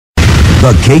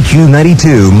The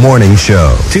KQ92 Morning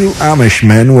Show. Two Amish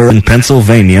men were in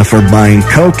Pennsylvania for buying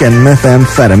coke and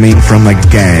methamphetamine from a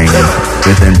gang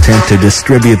with intent to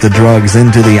distribute the drugs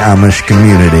into the Amish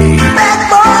community. Bad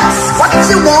boys, what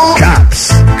you want? Cops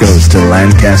goes to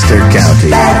Lancaster County.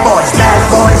 Bad boys,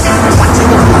 what you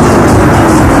want?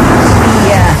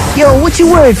 Yeah. Yo, what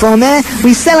you worried for, man?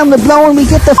 We sell them the blow and we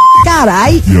get the out,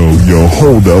 aight? Yo,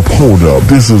 hold up.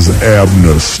 This is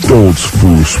Abner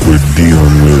Stoltzfus we're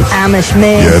dealing with. Amish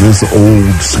man. Yeah, this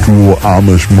old school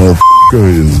Amish motherfucker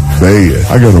is bad.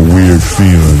 I got a weird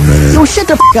feeling, man. Yo, shut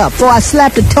the up before I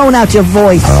slap the tone out your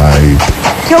voice.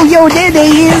 Aight. Yo, there they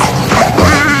is.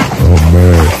 Oh,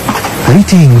 man.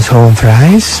 Greetings, home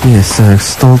fries. Yes, sir.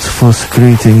 Stoltzfus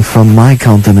greeting from my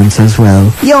countenance as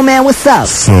well. Yo, man, what's up?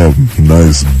 Some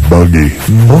nice buggy.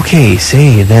 Okay,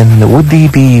 say, then would thee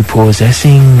be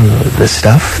possessing the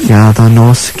stuff? Yeah, the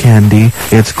nose candy.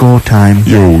 It's go time.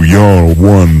 Yo, y'all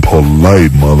one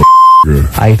polite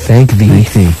motherfucker. I thank thee.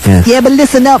 Yes. Yeah, but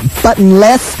listen up,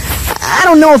 buttonless. I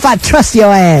don't know if I trust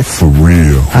your ass. For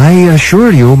real. I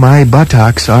assure you my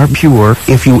buttocks are pure.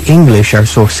 If you English are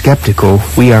so skeptical,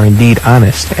 we are indeed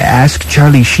honest. Ask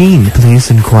Charlie Sheen.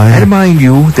 Please inquire. And mind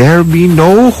you, there be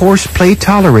no horseplay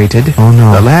tolerated. Oh,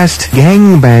 no. The last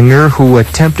gangbanger who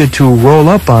attempted to roll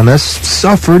up on us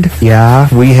suffered. Yeah,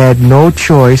 we had no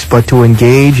choice but to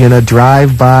engage in a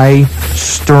drive-by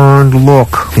stern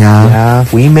look. Yeah,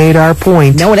 we made our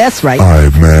point. No, that's right. All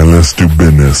right, man, let's do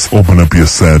business. Open up your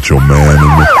satchel, man. Yo,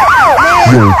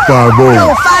 5-0. Yo, 5-0.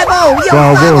 Yo,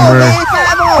 5-0, 5-0, man.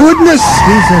 5-0. Goodness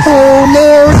Jesus. Oh,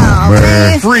 Lord. Oh,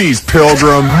 Man. Freeze,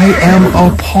 Pilgrim. I am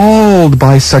appalled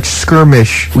by such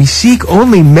skirmish. We seek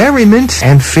only merriment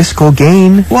and fiscal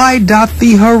gain. Why doth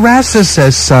thee harass us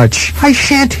as such? I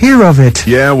shan't hear of it.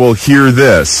 Yeah, well, hear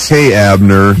this. Hey,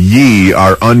 Abner, ye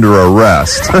are under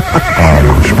arrest.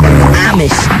 Amish, man.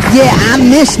 Amish. Yeah,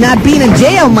 Amish not being in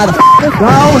jail, motherfucker.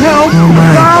 Go help.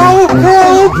 Go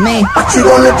help. Man. What you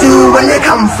gonna do when they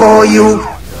come for you?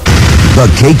 The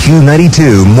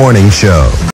KQ92 Morning Show.